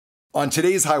On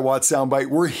today's Hiwatt Soundbite,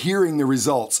 we're hearing the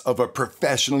results of a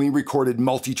professionally recorded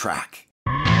multitrack.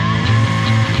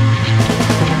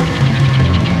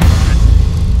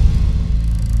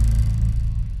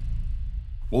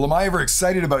 Well, am I ever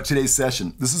excited about today's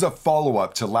session? This is a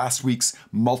follow-up to last week's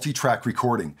Multitrack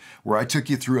Recording, where I took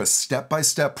you through a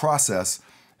step-by-step process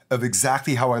of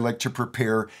exactly how I like to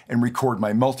prepare and record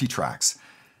my multitracks.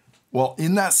 Well,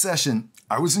 in that session,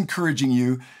 I was encouraging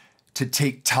you to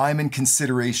take time and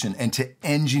consideration and to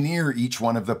engineer each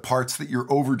one of the parts that you're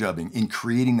overdubbing in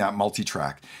creating that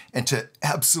multitrack, and to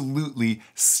absolutely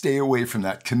stay away from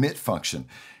that commit function.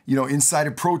 You know, inside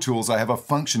of ProTools, I have a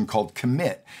function called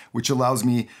commit, which allows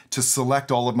me to select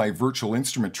all of my virtual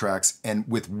instrument tracks and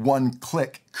with one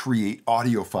click create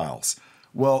audio files.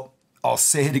 Well, I'll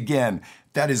say it again,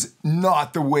 that is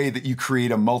not the way that you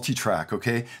create a multitrack,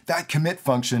 okay? That commit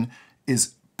function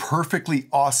is perfectly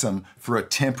awesome for a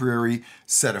temporary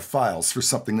set of files, for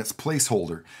something that's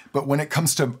placeholder. But when it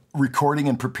comes to recording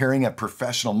and preparing a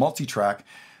professional multitrack,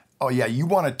 oh yeah, you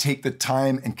want to take the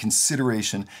time and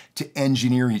consideration to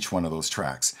engineer each one of those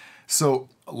tracks. So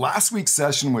last week's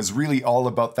session was really all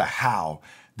about the how.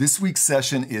 This week's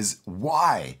session is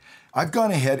why. I've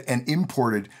gone ahead and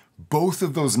imported both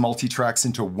of those multitracks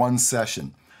into one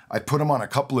session. I put them on a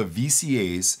couple of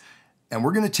VCAs, and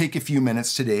we're going to take a few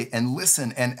minutes today and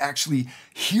listen and actually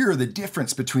hear the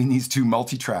difference between these two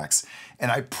multitracks. And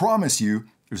I promise you,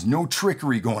 there's no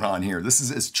trickery going on here. This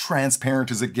is as transparent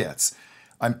as it gets.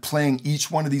 I'm playing each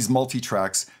one of these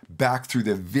multitracks back through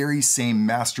the very same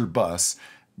master bus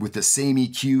with the same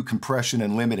EQ, compression,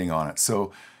 and limiting on it.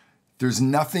 So there's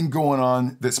nothing going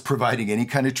on that's providing any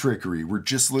kind of trickery. We're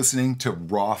just listening to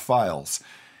raw files.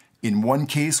 In one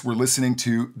case, we're listening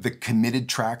to the committed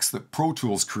tracks that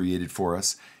ProTools created for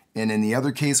us. And in the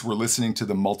other case, we're listening to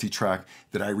the multitrack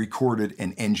that I recorded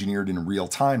and engineered in real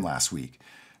time last week.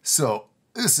 So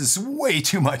this is way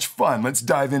too much fun. Let's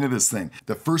dive into this thing.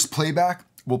 The first playback,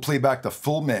 we'll play back the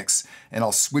full mix, and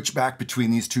I'll switch back between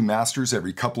these two masters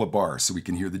every couple of bars so we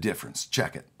can hear the difference.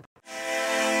 Check it.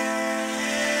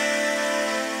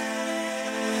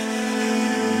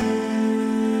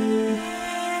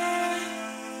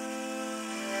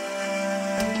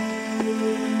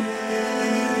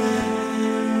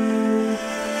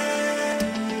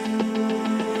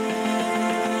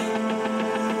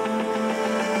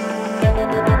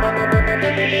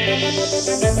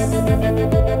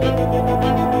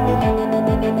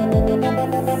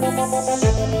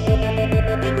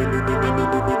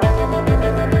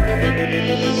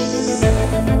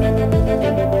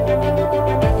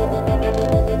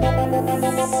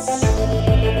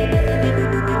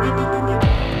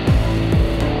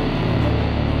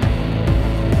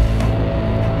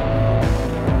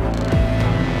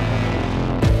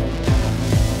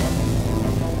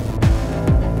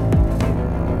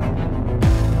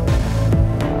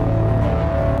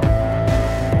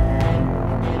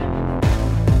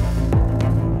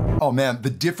 Oh man, the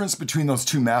difference between those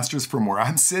two masters from where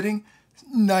I'm sitting,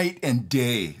 night and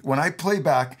day. When I play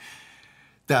back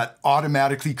that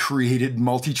automatically created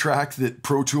multitrack that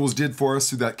ProTools did for us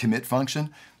through that commit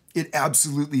function, it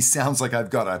absolutely sounds like I've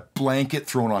got a blanket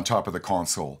thrown on top of the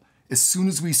console. As soon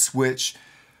as we switch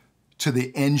to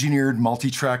the engineered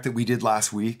multitrack that we did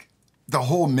last week, the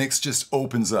whole mix just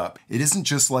opens up. It isn't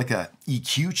just like a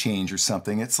EQ change or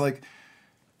something. It's like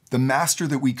the master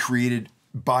that we created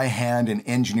by hand and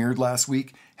engineered last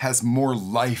week has more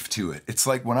life to it. It's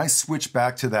like when I switch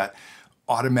back to that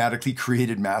automatically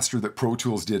created master that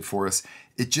ProTools did for us,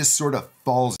 it just sort of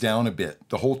falls down a bit.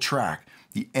 The whole track,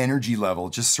 the energy level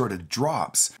just sort of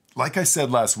drops. Like I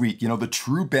said last week, you know, the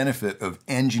true benefit of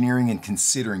engineering and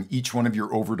considering each one of your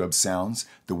overdub sounds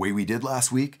the way we did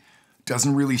last week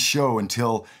doesn't really show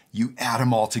until you add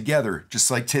them all together. Just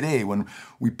like today when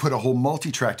we put a whole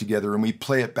multitrack together and we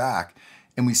play it back,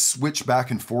 and we switch back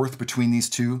and forth between these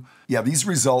two, yeah, these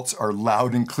results are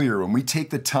loud and clear. When we take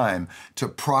the time to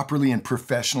properly and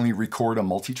professionally record a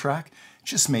multitrack, it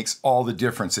just makes all the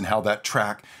difference in how that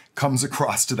track comes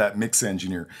across to that mix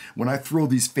engineer. When I throw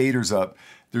these faders up,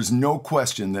 there's no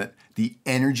question that the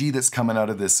energy that's coming out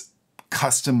of this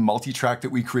custom multitrack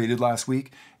that we created last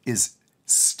week is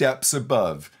steps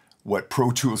above what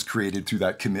ProTools created through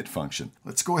that commit function.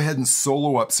 Let's go ahead and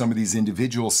solo up some of these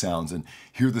individual sounds and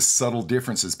hear the subtle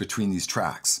differences between these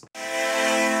tracks.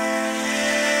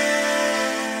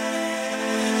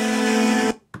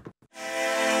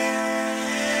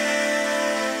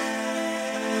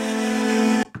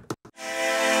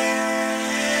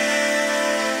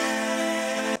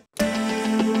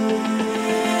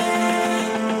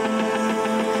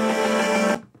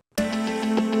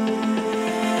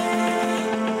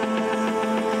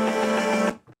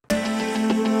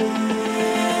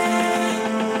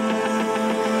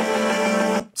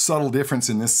 subtle difference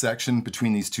in this section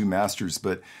between these two masters,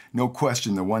 but no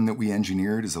question the one that we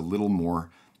engineered is a little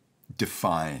more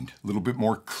defined, a little bit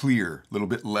more clear, a little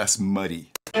bit less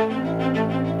muddy.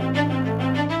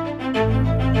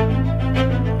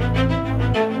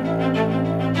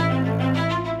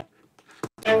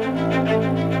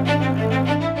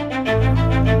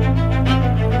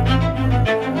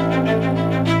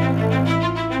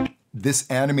 This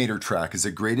animator track is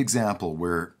a great example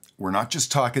where we're not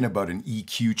just talking about an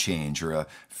EQ change or a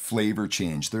flavor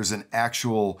change. There's an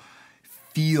actual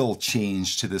feel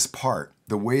change to this part.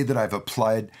 The way that I've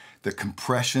applied the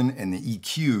compression and the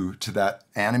EQ to that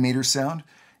animator sound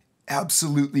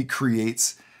absolutely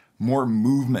creates more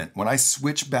movement. When I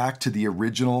switch back to the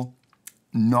original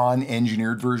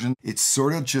non-engineered version, it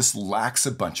sort of just lacks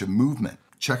a bunch of movement.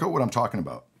 Check out what I'm talking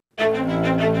about.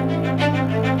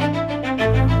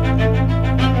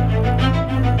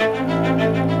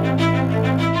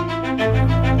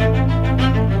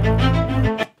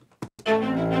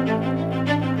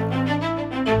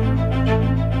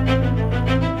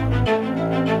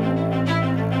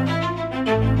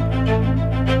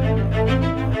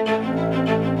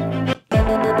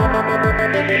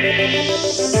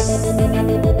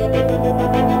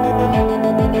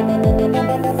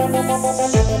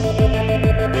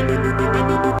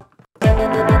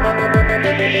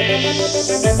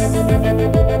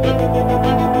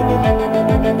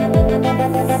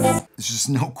 There's just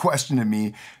no question to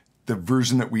me, the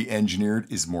version that we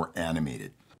engineered is more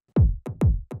animated.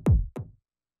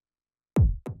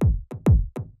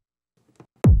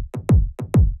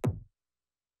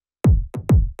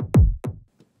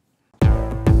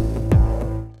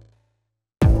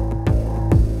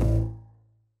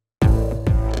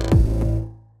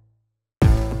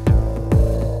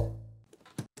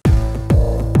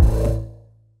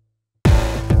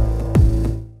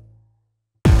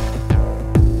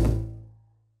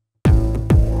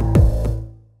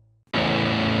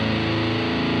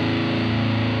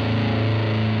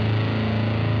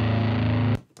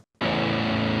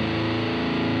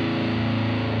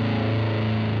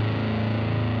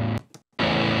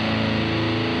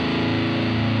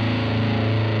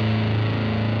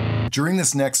 During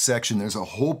this next section, there's a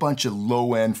whole bunch of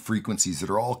low-end frequencies that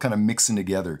are all kind of mixing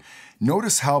together.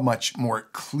 Notice how much more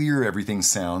clear everything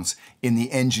sounds in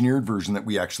the engineered version that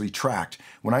we actually tracked.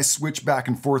 When I switch back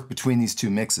and forth between these two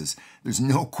mixes, there's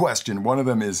no question one of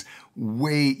them is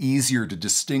way easier to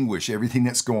distinguish everything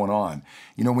that's going on.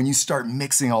 You know, when you start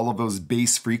mixing all of those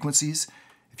bass frequencies,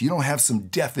 if you don't have some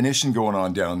definition going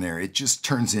on down there, it just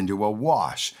turns into a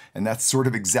wash. And that's sort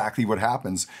of exactly what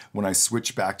happens when I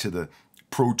switch back to the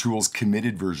Pro Tools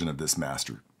committed version of this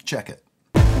master. Check it.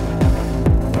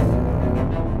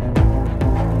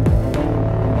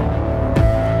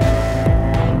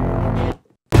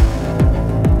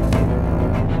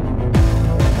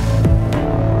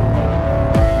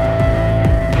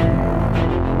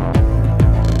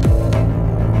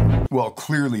 Well,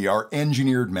 clearly our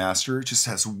engineered master just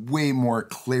has way more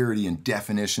clarity and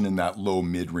definition in that low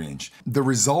mid-range. The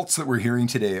results that we're hearing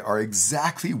today are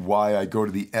exactly why I go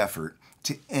to the effort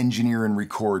to engineer and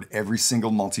record every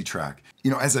single multi-track.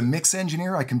 You know, as a mix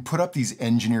engineer, I can put up these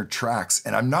engineered tracks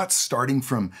and I'm not starting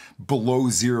from below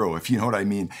zero, if you know what I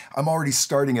mean. I'm already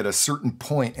starting at a certain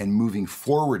point and moving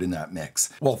forward in that mix.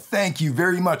 Well, thank you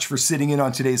very much for sitting in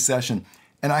on today's session.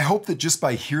 And I hope that just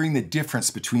by hearing the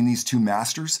difference between these two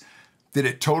masters, that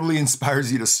it totally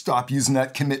inspires you to stop using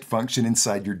that commit function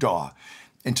inside your DAW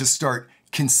and to start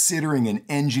considering and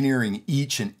engineering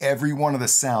each and every one of the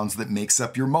sounds that makes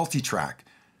up your multi-track.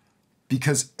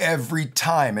 Because every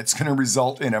time it's going to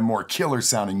result in a more killer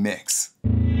sounding mix.